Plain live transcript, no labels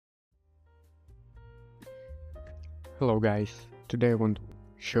Hello guys, today I want to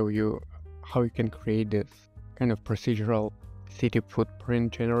show you how you can create this kind of procedural city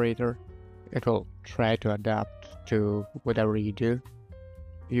footprint generator. It will try to adapt to whatever you do.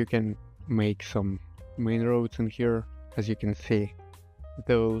 You can make some main roads in here. As you can see,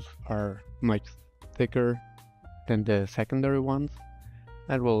 those are much thicker than the secondary ones,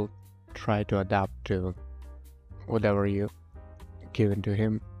 and will try to adapt to whatever you give into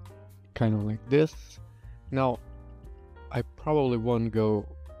him, kind of like this. Now I probably won't go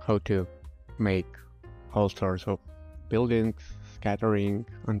how to make all sorts of buildings scattering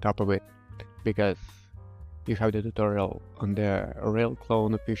on top of it, because you have the tutorial on the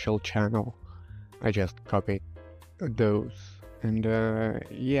Railclone official channel. I just copied those, and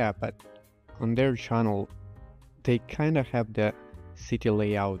yeah, but on their channel they kind of have the city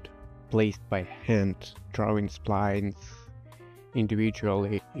layout placed by hand, drawing splines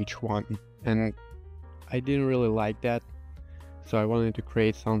individually each one, and I didn't really like that. So I wanted to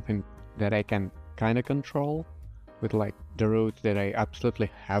create something that I can kind of control, with like the roads that I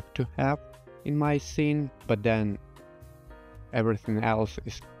absolutely have to have in my scene, but then everything else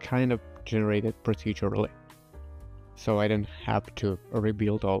is kind of generated procedurally. So I don't have to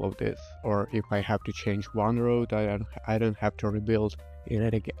rebuild all of this, or if I have to change one road, I don't have to rebuild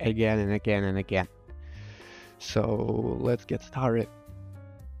it again and again and again. So let's get started.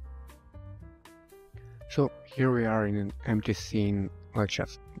 So here we are in an empty scene. Let's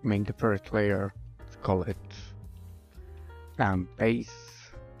just make the first layer. Let's call it base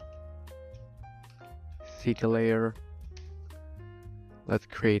city layer. Let's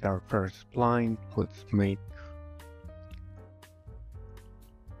create our first spline. Let's make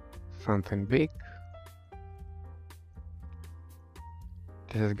something big.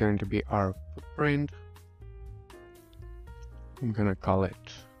 This is going to be our footprint. I'm gonna call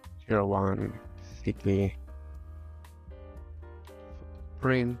it 01 city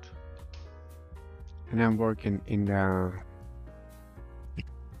footprint, and I'm working in the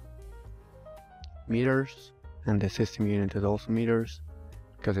meters, and the system unit is also meters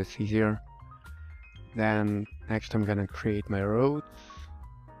because it's easier. Then next I'm gonna create my roads.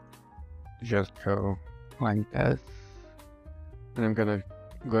 Just go like this, and I'm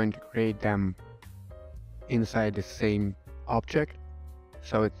going to create them inside the same object,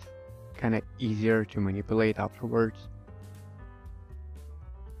 so it's kind of easier to manipulate afterwards.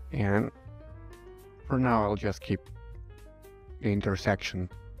 And for now I'll just keep the intersection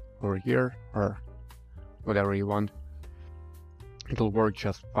over here, or whatever you want. It'll work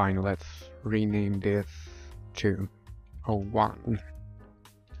just fine. Let's rename this to 01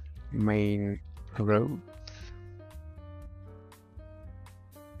 main roads.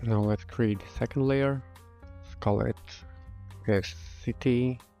 Now let's create the second layer. Let's call it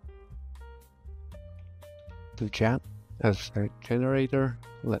city jet as a generator.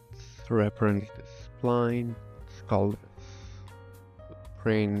 Let's reference the spline. Let's call this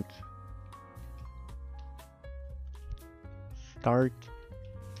footprint start.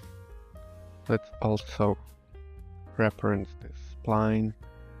 Let's also reference the spline.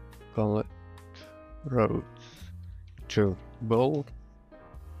 Call it roads to bull.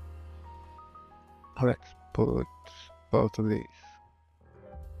 Let's put both of these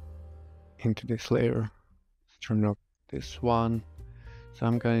into this layer. Let's turn off this one. So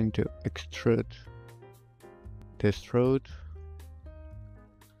I'm going to extrude this road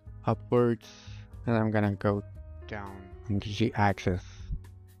upwards, and I'm gonna go down on the Z-axis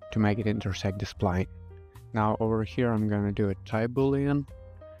to make it intersect the spline. Now over here I'm gonna do a type boolean.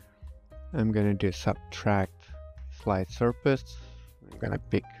 I'm gonna do subtract slide surface. I'm gonna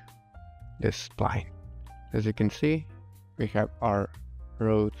pick this spline. As you can see, we have our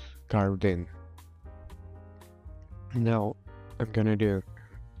roads carved in. Now I'm gonna do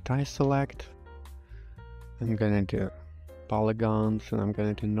tie select. I'm gonna do polygons, and I'm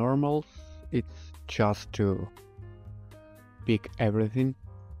gonna do normals. It's just to pick everything,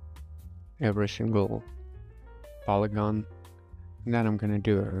 every single polygon. And then I'm gonna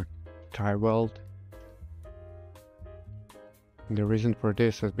do a tie weld. And the reason for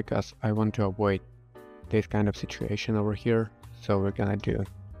this is because I want to avoid this kind of situation over here. So we're gonna do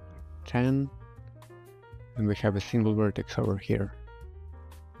 10, and we have a single vertex over here.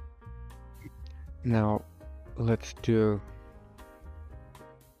 Now let's do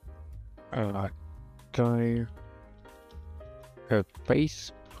a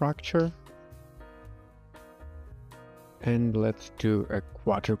face structure, and let's do a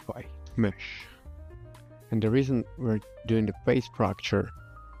quadruply mesh. And the reason we're doing the face structure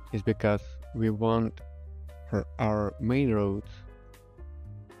is because we want our main roads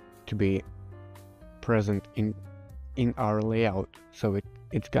to be present in in our layout. So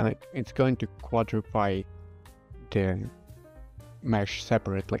it's going to quadrify the mesh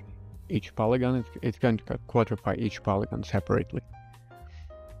separately. Each polygon, it's going to quadrify each polygon separately.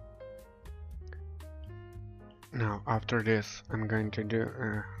 Now after this, I'm going to do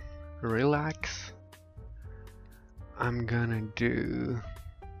a relax. I'm gonna do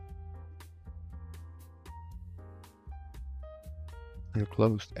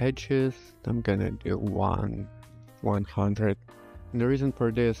enclosed edges. I'm gonna do 100. And the reason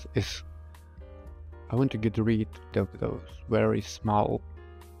for this is I want to get rid of those very small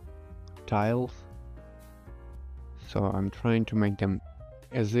tiles. So I'm trying to make them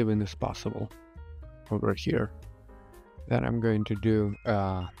as even as possible over here. Then I'm going to do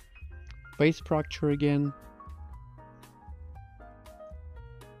base structure again.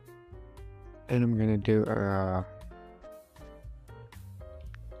 And I'm gonna do a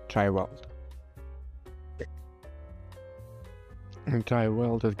tie weld. And tie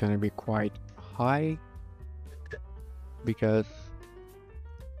weld is gonna be quite high because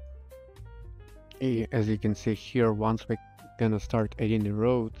as you can see here, once we're gonna start adding the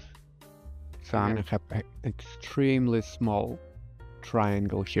roads, so I'm gonna have an extremely small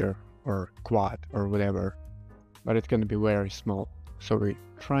triangle here, or quad, or whatever, but it's gonna be very small. So we're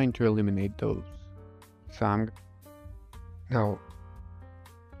trying to eliminate those. So now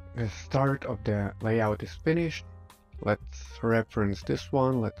the start of the layout is finished. Let's reference this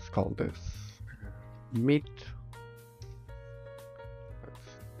one. Let's call this mid.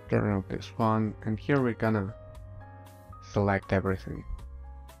 Let's turn off this one, and here we're gonna select everything.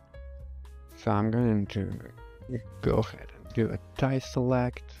 So I'm going to go ahead and do a tie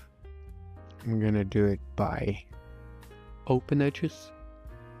select. I'm gonna do it by open edges.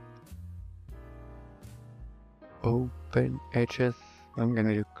 Open edges. I'm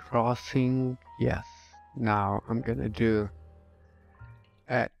gonna do crossing. Yes. Now I'm gonna do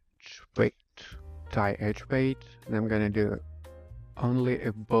edge weight, tie edge weight, and I'm gonna do only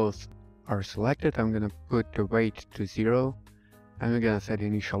if both are selected. I'm gonna put the weight to 0, and we're gonna set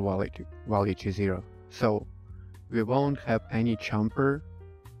initial value to 0. So we won't have any jumper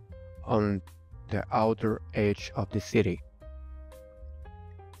on the outer edge of the city.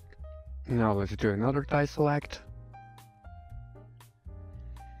 Now let's do another tie select.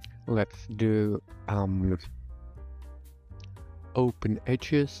 Let's do open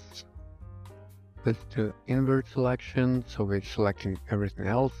edges. Let's do invert selection, so we're selecting everything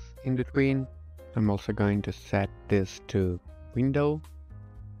else in between. I'm also going to set this to window.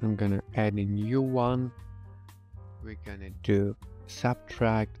 I'm gonna add a new one. We're gonna do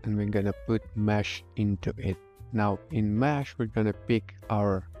subtract, and we're gonna put mesh into it. Now in mesh, we're gonna pick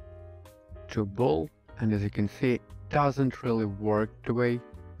our ball, and as you can see, it doesn't really work the way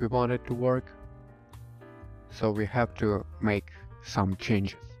we want it to work. So we have to make some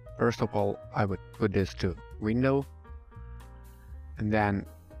changes. First of all, I would put this to window, and then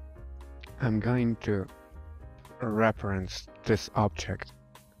I'm going to reference this object,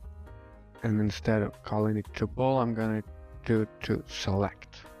 and instead of calling it to ball, I'm going to do to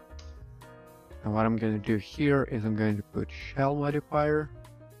select. And what I'm going to do here is I'm going to put shell modifier.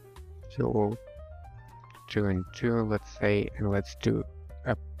 So 2 and 2, let's say, and let's do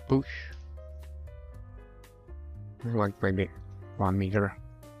a push, like maybe 1 meter.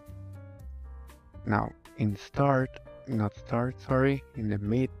 Now in in the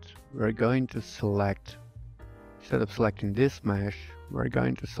mid, we're going to select, instead of selecting this mesh, we're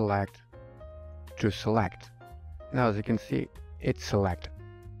going to select to select. Now as you can see, it's selected.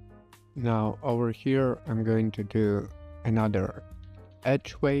 Now over here, I'm going to do another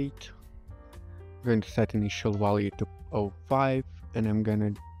edge weight. I'm going to set initial value to 0.5, and I'm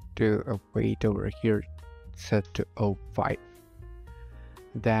gonna do a weight over here set to 0.5.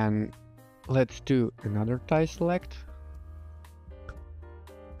 Then let's do another tie select,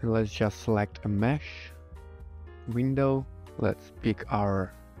 and let's just select a mesh window. Let's pick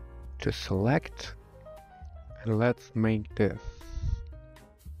our to select, and let's make this.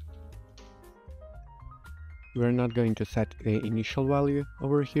 We're not going to set the initial value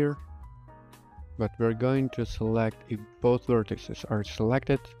over here, but we're going to select, if both vertices are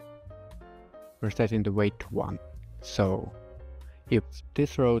selected, we're setting the weight to 1. So if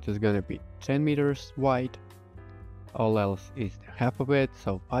this road is going to be 10 meters wide, all else is half of it,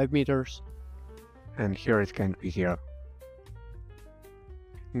 so 5 meters, and here it's going to be 0.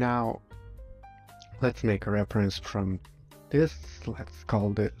 Now let's make a reference from this. Let's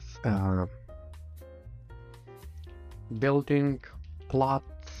call this building plots.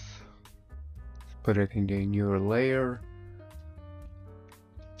 Let's put it in the new layer,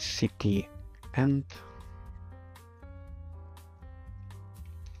 city end.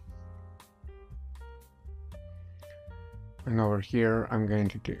 And over here I'm going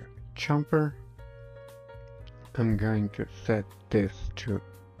to do jumper. I'm going to set this to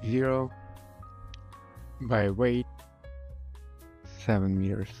 0 by weight, 7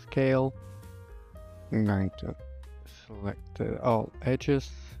 meter scale. I'm going to select all edges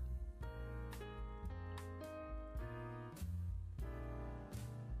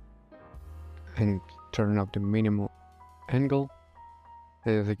and turn up the minimum angle.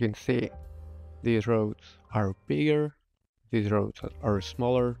 As you can see, these roads are bigger, these roads are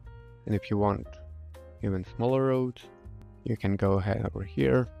smaller, and if you want even smaller roads, you can go ahead over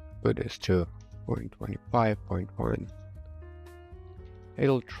here, put this to 0.25, 0.1.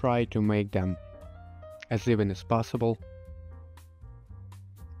 It'll try to make them as even as possible.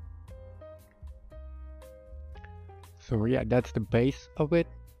 So yeah, that's the base of it.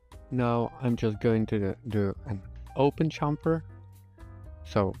 Now I'm just going to do an open jumper.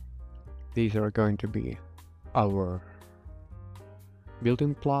 So these are going to be our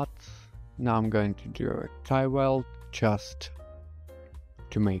building plots. Now I'm going to do a tie weld just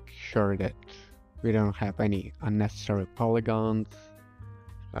to make sure that we don't have any unnecessary polygons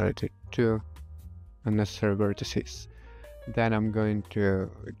related to unnecessary vertices. Then I'm going to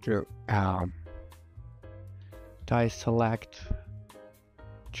do tie select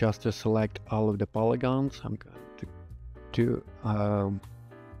just to select all of the polygons. I'm going to do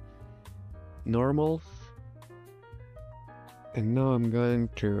normals, and now I'm going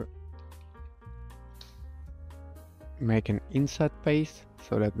to make an inset face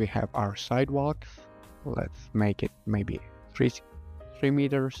so that we have our sidewalks. Let's make it maybe 3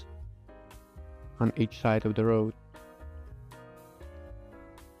 meters on each side of the road.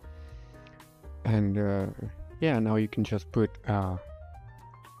 And yeah, now you can just put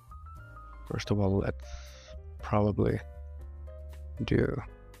first of all, let's probably do,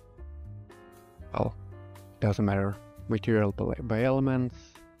 well, doesn't matter, material by elements.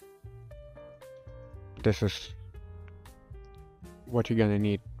 This is what you're gonna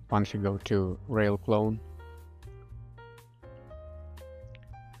need once you go to rail clone.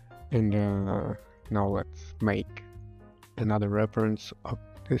 And now let's make another reference of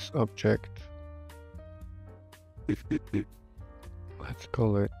this object. Let's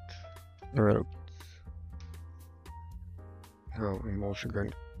call it roads. Now I'm also going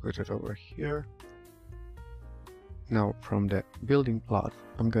to put it over here. Now from the building plot,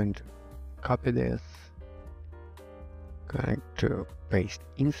 I'm going to copy this, going to paste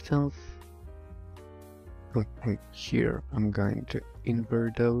instance, and here I'm going to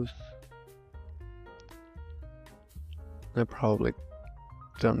invert those. I probably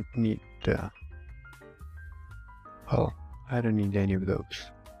don't need well, I don't need any of those.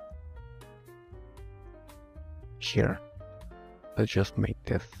 Here, let's just make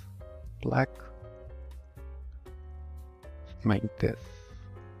this black, make this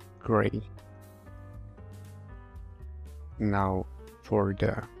gray. Now for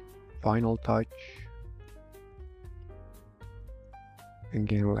the final touch,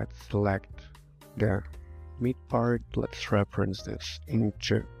 again let's select the mid part, let's reference this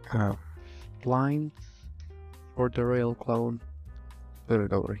into lines for the rail clone, put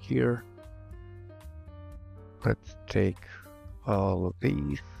it over here. Let's take all of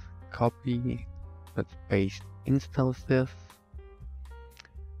these, copy, let's paste instance this,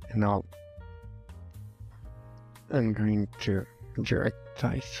 and now I'm going to direct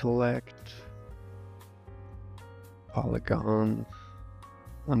tie select polygons.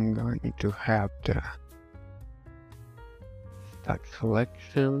 I'm going to have the stack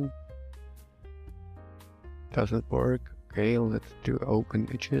selection. Doesn't work. Okay, let's do open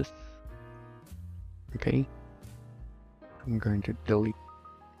edges. Okay, I'm going to delete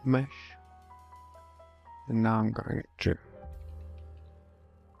mesh, and now I'm going to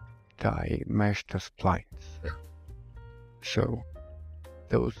tie mesh to splines. So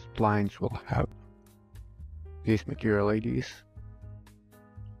those splines will have these material IDs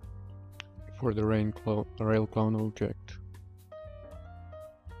for the rail clone object.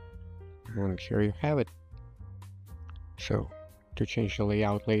 And here you have it. So to change the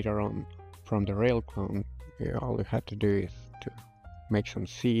layout later on from the rail clone, all you have to do is to make some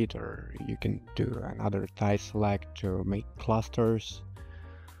seed, or you can do another tie select to make clusters.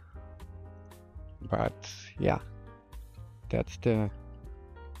 But yeah, that's the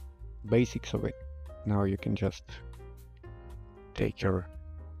basics of it. Now you can just take your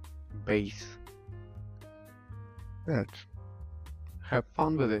base and have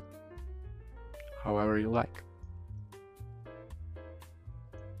fun with it however you like.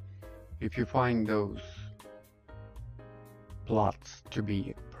 If you find those plots to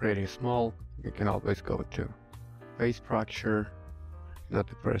be pretty small, you can always go to phase structure, not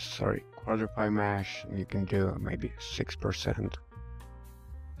the first, sorry, quadrify mesh, and you can do maybe 6%.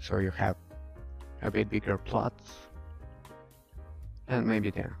 So you have a bit bigger plots, and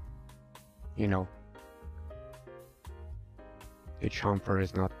maybe the chamfer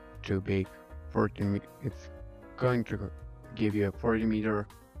is not too big. It's going to give you a 40-meter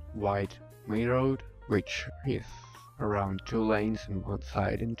wide main road, which is around 2 lanes on one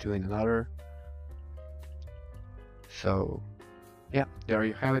side and 2 in another. So yeah, there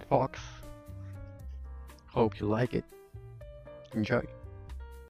you have it, folks. Hope you like it. Enjoy.